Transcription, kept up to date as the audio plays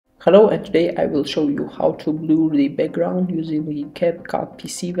Hello, and today I will show you how to blur the background using the CapCut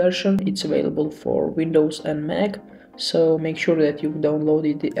PC version. It's available for Windows and Mac, so make sure that you've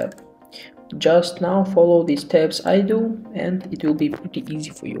downloaded the app. Just now follow the steps I do and it will be pretty easy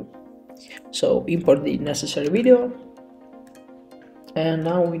for you. So import the necessary video, and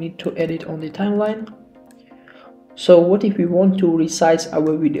now we need to edit on the timeline. So what if we want to resize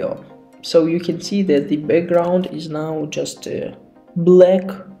our video? So you can see that the background is now just black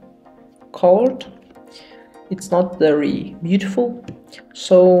colored. It's not very beautiful.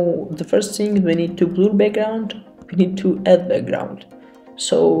 So the first thing, we need to blur background, we need to add background.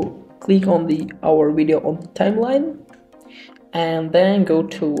 So click on our video on the timeline and then go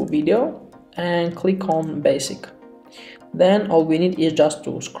to video and click on basic. Then all we need is just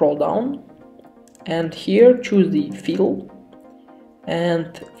to scroll down and here choose the fill,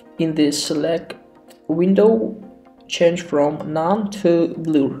 and in this select window change from none to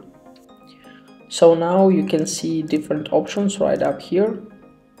blur. So now you can see different options right up here.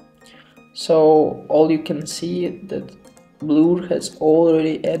 So all you can see that blur has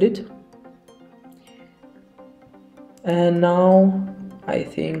already added, and now I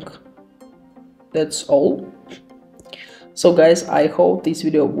think that's all. So guys, I hope this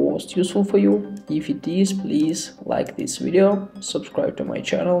video was useful for you. If it is, please like this video, subscribe to my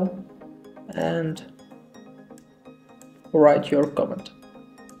channel and write your comment.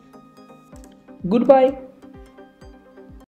 Goodbye.